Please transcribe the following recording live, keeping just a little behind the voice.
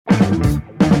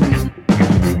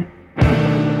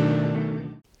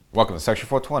Welcome to Section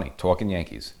 420, Talking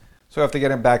Yankees. So after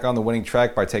getting back on the winning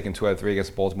track by taking 2 out of 3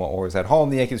 against the Baltimore Orioles at home,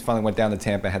 the Yankees finally went down to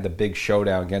Tampa and had the big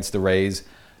showdown against the Rays.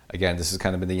 Again, this has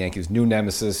kind of been the Yankees' new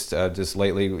nemesis just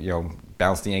lately.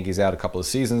 Bounced the Yankees out a couple of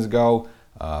seasons ago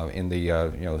in the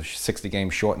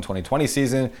 60-game shortened 2020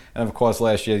 season. And of course,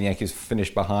 last year the Yankees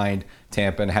finished behind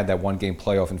Tampa and had that one-game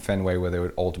playoff in Fenway where they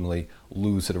would ultimately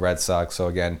lose to the Red Sox. So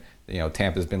again,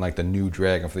 Tampa's been like the new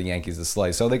dragon for the Yankees to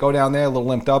slay. So they go down there a little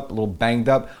limped up, a little banged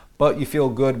up, but you feel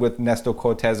good with Nestor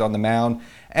Cortes on the mound.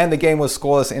 And the game was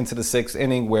scoreless into the 6th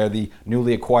inning where the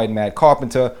newly acquired Matt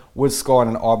Carpenter would score on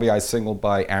an RBI single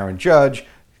by Aaron Judge,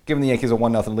 giving the Yankees a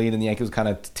 1-0 lead, and the Yankees kind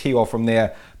of tee off from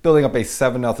there, building up a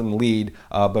 7-0 lead.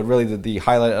 But really the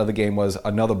highlight of the game was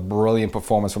another brilliant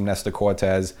performance from Nestor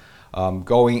Cortes,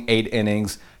 going 8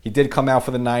 innings. He did come out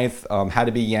for the 9th, had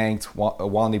to be yanked.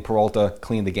 Wandy Peralta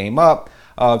cleaned the game up.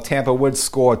 Tampa would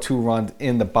score 2 runs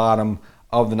in the bottom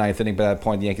of the 9th inning, but at that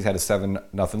point the Yankees had a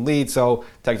 7-0 lead, so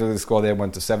technically the score there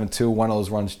went to 7-2. One of those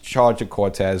runs charged to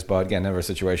Cortes, but again, never a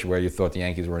situation where you thought the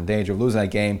Yankees were in danger of losing that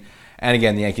game. And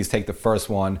again, the Yankees take the first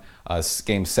one,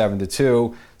 game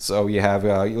 7-2. So you have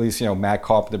at least Matt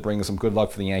Carpenter bringing some good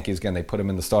luck for the Yankees. Again, they put him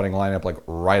in the starting lineup like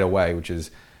right away, which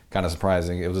is kind of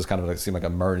surprising. It was just kind of seemed like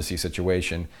an emergency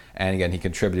situation. And again, he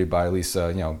contributed by at least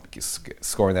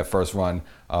scoring that first run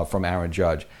from Aaron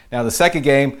Judge. Now the second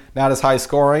game, not as high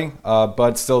scoring,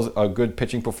 but still a good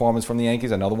pitching performance from the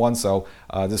Yankees. Another one. So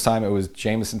this time it was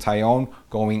Jameson Taillon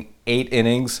going 8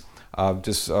 innings.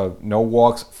 No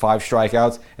walks, 5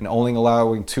 strikeouts, and only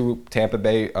allowing 2 Tampa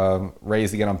Bay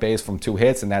Rays to get on base from 2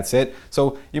 hits, and that's it.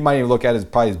 So you might even look at it as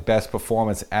probably his best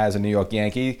performance as a New York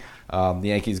Yankee. The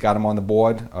Yankees got him on the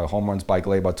board, home runs by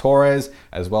Gleyber Torres,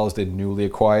 as well as the newly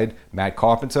acquired Matt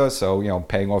Carpenter. So,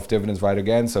 paying off dividends right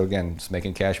again. So, again, just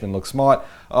making Cashman look smart.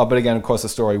 But again, of course, the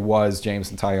story was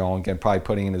Jameson Taillon, again, probably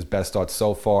putting in his best start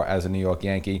so far as a New York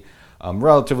Yankee.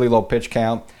 Relatively low pitch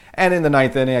count. And in the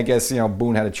 9th inning, I guess,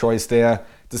 Boone had a choice there.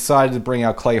 Decided to bring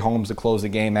out Clay Holmes to close the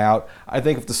game out. I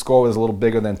think if the score was a little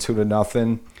bigger than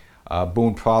 2-0,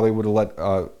 Boone probably would have let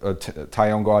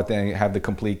Taillon go out there and have the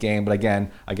complete game. But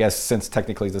again, I guess since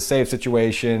technically it's a save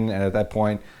situation, and at that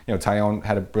point, Taillon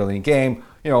had a brilliant game,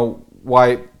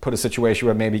 why put a situation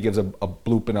where maybe he gives a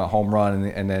bloop and a home run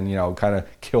and then, kind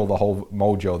of kill the whole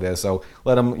mojo there. So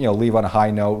let him, leave on a high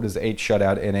note. There's 8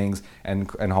 shutout innings and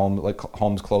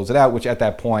Holmes close it out, which at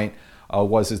that point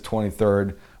was his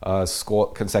 23rd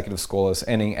consecutive scoreless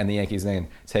inning. And the Yankees then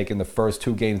taking the first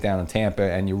 2 games down in Tampa,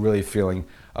 and you're really feeling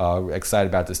excited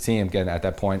about this team. Again, at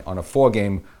that point on a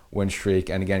 4-game win streak,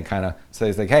 and again kind of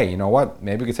says like, hey, you know what,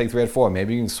 maybe we could take 3 out of 4,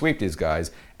 maybe you can sweep these guys.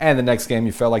 And the next game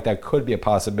you felt like that could be a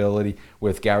possibility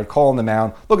with Garrett Cole on the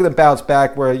mound. Look at the bounce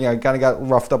back where kind of got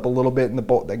roughed up a little bit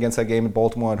against that game in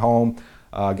Baltimore at home.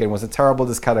 Again, wasn't terrible,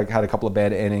 just kind of had a couple of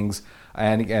bad innings.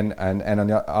 And again,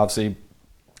 and obviously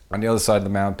on the other side of the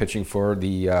mound pitching for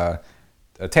the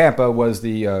Tampa was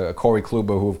the Corey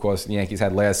Kluber, who of course the Yankees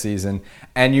had last season,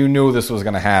 and you knew this was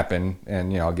going to happen.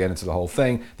 And I'll get into the whole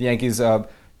thing. The Yankees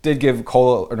did give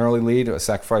Cole an early lead, a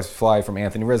sacrifice fly from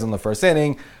Anthony Rizzo in the first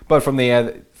inning, but from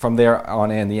there on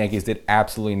in, the Yankees did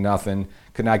absolutely nothing.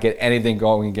 Could not get anything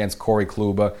going against Corey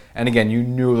Kluber. And again, you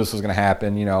knew this was going to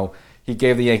happen. He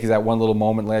gave the Yankees that one little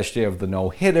moment last year of the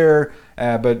no-hitter,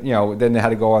 but then they had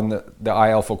to go on the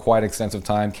IL for quite extensive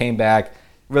time. Came back,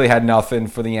 really had nothing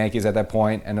for the Yankees at that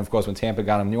point. And of course, when Tampa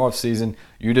got him in the offseason,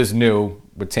 you just knew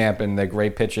with Tampa and their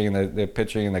great pitching and their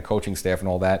pitching and their coaching staff and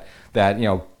all that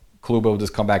Kluber would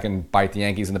just come back and bite the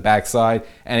Yankees in the backside,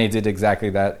 and he did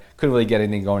exactly that. Couldn't really get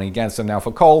anything going against him. Now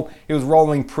for Cole, he was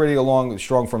rolling pretty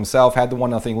strong for himself, had the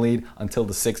 1-0 lead until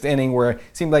the 6th inning where it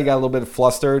seemed like he got a little bit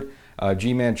flustered.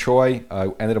 G-Man Choi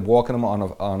ended up walking him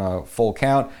on a full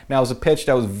count. Now it was a pitch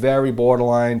that was very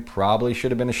borderline, probably should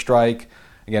have been a strike.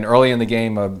 Again, early in the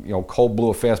game, Cole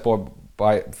blew a fastball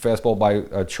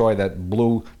by Choi that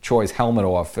blew Choi's helmet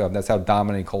off. That's how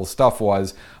dominant Cole's stuff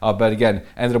was. But again,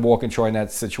 ended up walking Choi in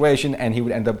that situation, and he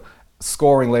would end up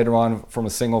scoring later on from a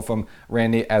single from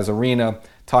Randy Arozarena,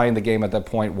 tying the game at that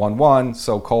point 1-1.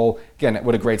 So Cole, again,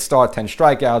 with a great start, 10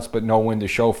 strikeouts, but no win to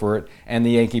show for it. And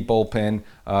the Yankee bullpen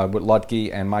with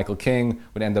Lutke and Michael King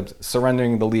would end up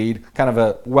surrendering the lead. Kind of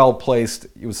a well-placed,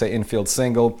 you would say, infield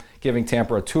single, giving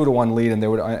Tampa a 2-1 lead, and they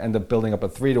would end up building up a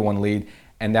 3-1 lead.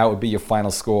 And that would be your final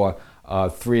score,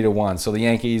 3-1. So the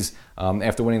Yankees,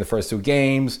 after winning the first 2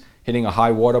 games, hitting a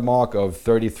high water mark of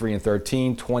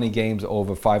 33-13, 20 games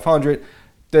over 500,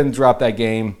 didn't drop that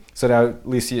game. So now at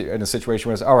least you're in a situation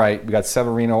where it's, all right, we got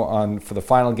Severino on for the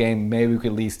final game. Maybe we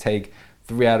could at least take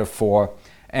 3 out of 4.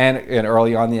 And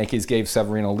early on, the Yankees gave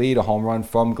Severino lead, a home run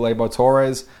from Gleyber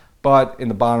Torres. But in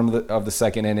the bottom of the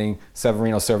second inning,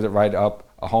 Severino served it right up.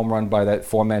 A home run by that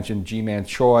aforementioned G-Man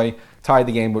Choi tied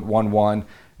the game with 1-1.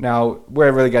 Now, where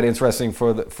it really got interesting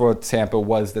for Tampa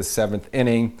was the seventh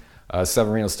inning.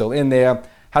 Severino's still in there.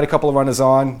 Had a couple of runners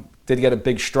on. Did get a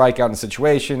big strikeout in the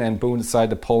situation, and Boone decided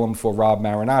to pull him for Rob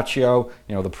Marinaccio,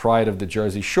 the pride of the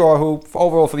Jersey Shore, who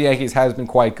overall for the Yankees has been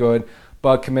quite good,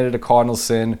 but committed a cardinal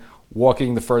sin,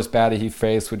 walking the first batter he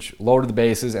faced, which loaded the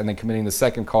bases, and then committing the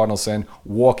second cardinal sin,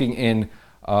 walking in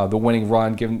the winning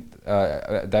run given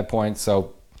at that point.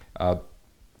 So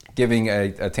giving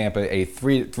a Tampa a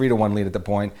 3-1 lead at the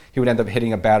point. He would end up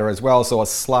hitting a batter as well, so a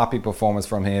sloppy performance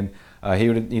from him. He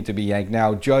would need to be yanked.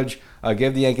 Now, Judge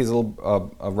gave the Yankees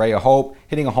a ray of hope,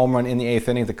 hitting a home run in the eighth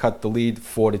inning to cut the lead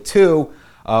 4-2.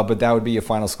 But that would be your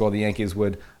final score. The Yankees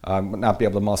would not be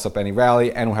able to muss up any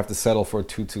rally and would have to settle for a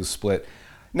 2-2 split.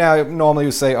 Now, normally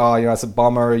you say, that's a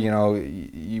bummer.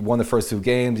 You won the first two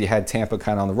games. You had Tampa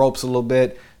kind of on the ropes a little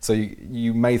bit. So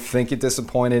you may think you're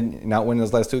disappointed not winning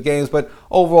those last two games. But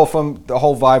overall, from the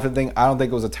whole vibe of the thing, I don't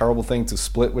think it was a terrible thing to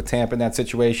split with Tampa in that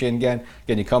situation. Again,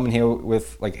 you come in here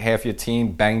with like half your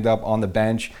team banged up on the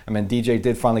bench. I mean, DJ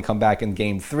did finally come back in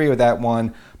game 3 with that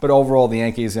one. But overall, the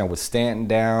Yankees, with Stanton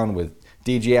down, with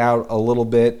DJ out a little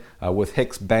bit, with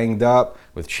Hicks banged up,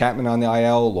 with Chapman on the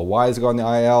IL, Loizaga on the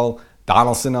IL,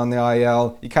 Donaldson on the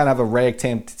IL. You kind of have a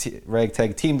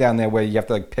ragtag team down there where you have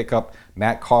to pick up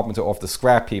Matt Carpenter off the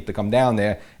scrap heap to come down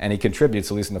there, and he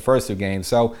contributes, at least in the first two games.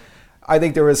 So I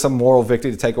think there is some moral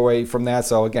victory to take away from that.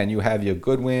 So again, you have your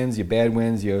good wins, your bad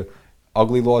wins, your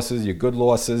ugly losses, your good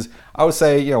losses. I would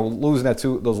say, losing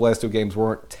those last two games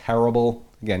weren't terrible.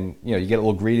 Again, you get a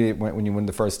little greedy when you win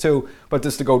the first two, but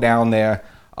just to go down there,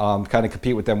 kind of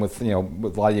compete with them with a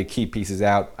lot of your key pieces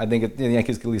out. I think the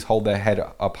Yankees can at least hold their head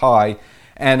up high.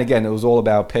 And again, it was all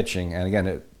about pitching. And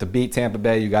again, to beat Tampa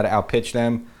Bay, you got to outpitch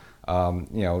them. And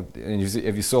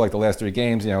if you saw the last 3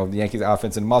 games, the Yankees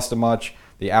offense didn't muster much.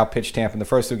 They outpitched Tampa in the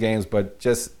first 2 games, but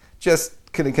just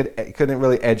couldn't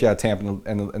really edge out Tampa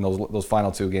in those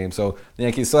final 2 games. So the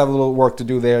Yankees still have a little work to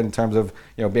do there in terms of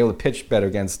be able to pitch better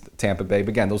against Tampa Bay. But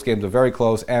again, those games are very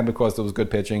close, and because there was good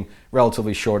pitching,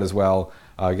 relatively short as well.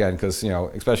 Again, because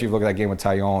especially if you look at that game with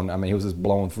Tyone, I mean, he was just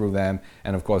blowing through them,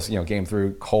 and of course, game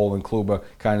 3, Cole and Kluber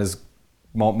kind of just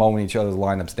mowing each other's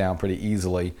lineups down pretty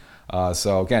easily.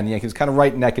 So again, the Yankees kind of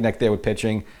right neck and neck there with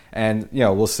pitching, and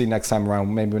we'll see next time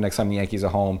around. Maybe next time the Yankees are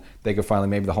home, they could finally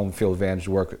maybe the home field advantage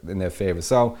work in their favor.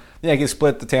 So the Yankees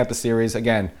split the Tampa series.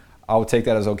 Again, I would take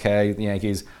that as okay. The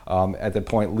Yankees at that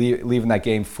point leaving that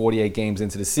game 48 games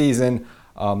into the season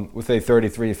with a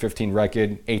 33-15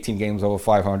 record, 18 games over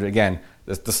 500. Again,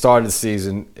 the start of the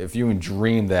season, if you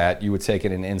dreamed that, you would take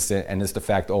it in an instant. And just the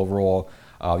fact overall,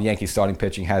 the Yankees starting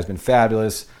pitching has been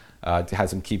fabulous. Had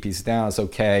some key pieces down. It's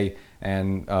okay,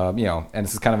 and and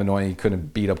this is kind of annoying. He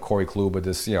couldn't beat up Corey Kluber,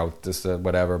 just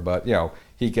whatever. But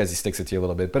he sticks it to you a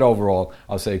little bit. But overall,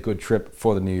 I'll say a good trip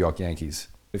for the New York Yankees.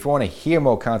 If you want to hear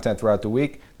more content throughout the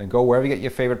week, then go wherever you get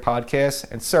your favorite podcasts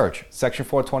and search Section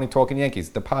 420 Talking Yankees,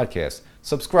 the podcast.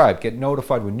 Subscribe, get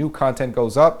notified when new content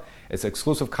goes up. It's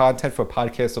exclusive content for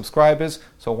podcast subscribers,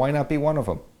 so why not be one of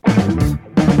them?